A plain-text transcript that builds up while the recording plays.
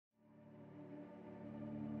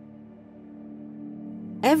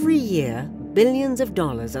Every year, billions of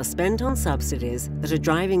dollars are spent on subsidies that are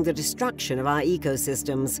driving the destruction of our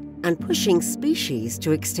ecosystems and pushing species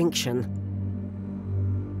to extinction.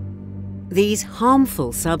 These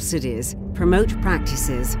harmful subsidies promote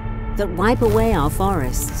practices that wipe away our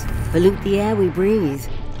forests, pollute the air we breathe,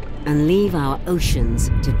 and leave our oceans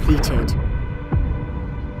depleted.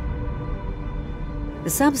 The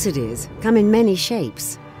subsidies come in many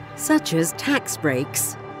shapes, such as tax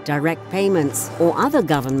breaks, direct payments, or other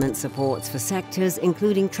government supports for sectors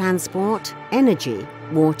including transport, energy,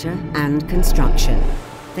 water, and construction.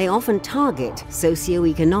 They often target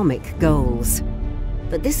socio-economic goals.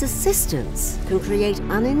 But this assistance can create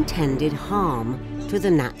unintended harm to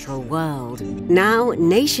the natural world. Now,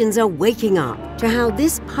 nations are waking up to how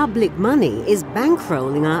this public money is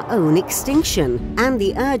bankrolling our own extinction and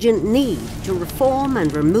the urgent need to reform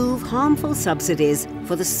and remove harmful subsidies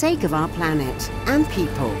for the sake of our planet and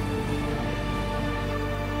people.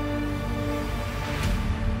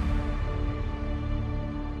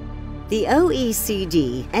 The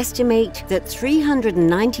OECD estimate that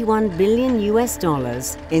 $391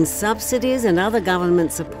 billion in subsidies and other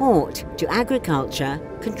government support to agriculture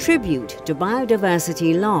contribute to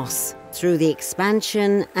biodiversity loss through the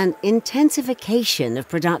expansion and intensification of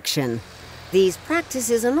production. These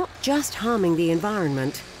practices are not just harming the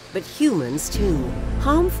environment, but humans too.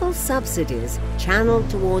 Harmful subsidies channeled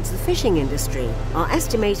towards the fishing industry are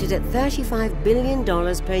estimated at $35 billion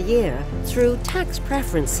per year through tax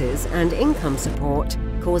preferences and income support,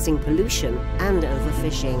 causing pollution and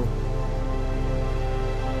overfishing.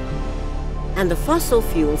 And the fossil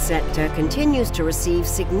fuel sector continues to receive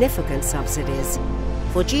significant subsidies.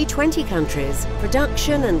 For G20 countries,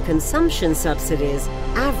 production and consumption subsidies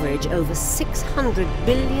average over $600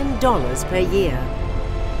 billion per year.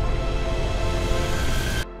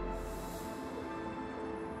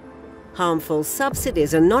 Harmful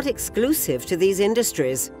subsidies are not exclusive to these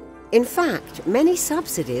industries. In fact, many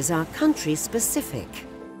subsidies are country-specific.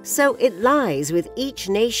 So it lies with each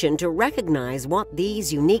nation to recognize what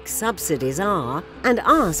these unique subsidies are and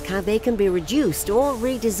ask how they can be reduced or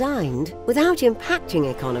redesigned without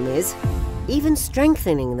impacting economies, even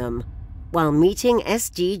strengthening them, while meeting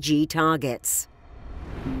SDG targets.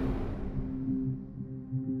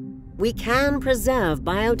 We can preserve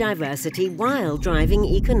biodiversity while driving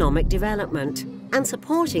economic development and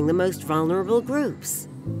supporting the most vulnerable groups.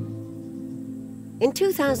 In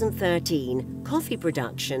 2013, coffee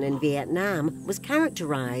production in Vietnam was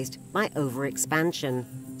characterized by overexpansion.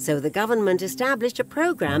 So the government established a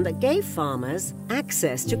program that gave farmers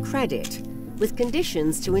access to credit, with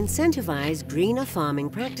conditions to incentivize greener farming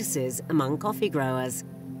practices among coffee growers.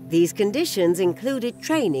 These conditions included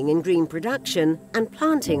training in green production and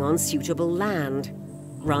planting on suitable land.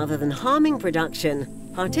 Rather than harming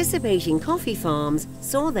production, participating coffee farms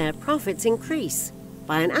saw their profits increase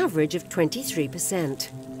by an average of 23%.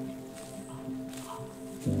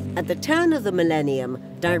 At the turn of the millennium,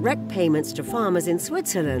 direct payments to farmers in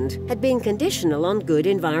Switzerland had been conditional on good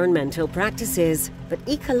environmental practices, but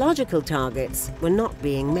ecological targets were not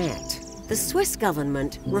being met. The Swiss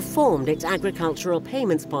government reformed its agricultural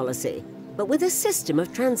payments policy, but with a system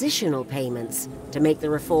of transitional payments to make the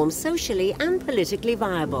reform socially and politically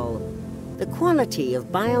viable. The quality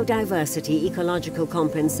of biodiversity ecological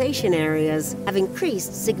compensation areas have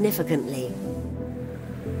increased significantly.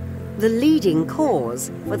 The leading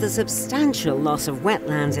cause for the substantial loss of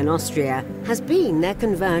wetlands in Austria has been their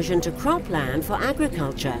conversion to cropland for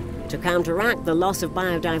agriculture. To counteract the loss of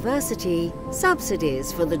biodiversity,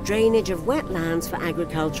 subsidies for the drainage of wetlands for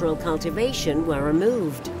agricultural cultivation were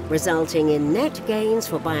removed, resulting in net gains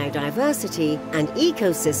for biodiversity and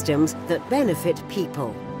ecosystems that benefit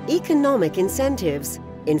people. Economic incentives,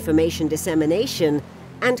 information dissemination,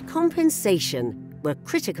 and compensation were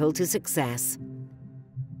critical to success.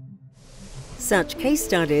 Such case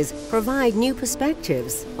studies provide new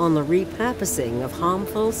perspectives on the repurposing of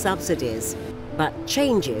harmful subsidies. But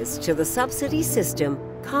changes to the subsidy system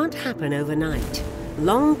can't happen overnight.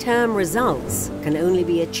 Long-term results can only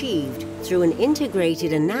be achieved through an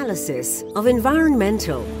integrated analysis of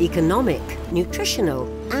environmental, economic, nutritional,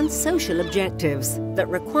 and social objectives that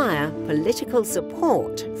require political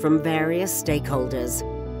support from various stakeholders.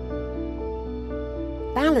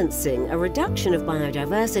 Balancing a reduction of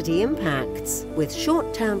biodiversity impacts with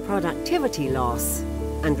short-term productivity loss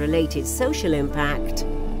and related social impact,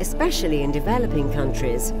 especially in developing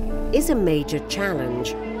countries, is a major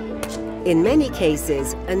challenge. In many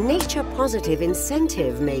cases, a nature-positive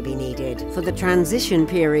incentive may be needed for the transition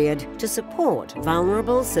period to support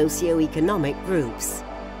vulnerable socio-economic groups.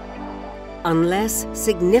 Unless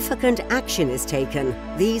significant action is taken,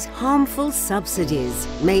 these harmful subsidies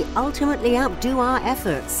may ultimately outdo our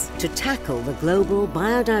efforts to tackle the global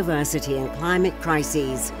biodiversity and climate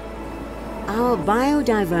crises. Our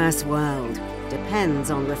biodiverse world depends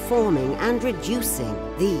on reforming and reducing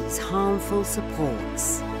these harmful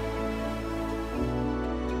supports.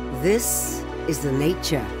 This is the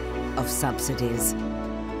nature of subsidies.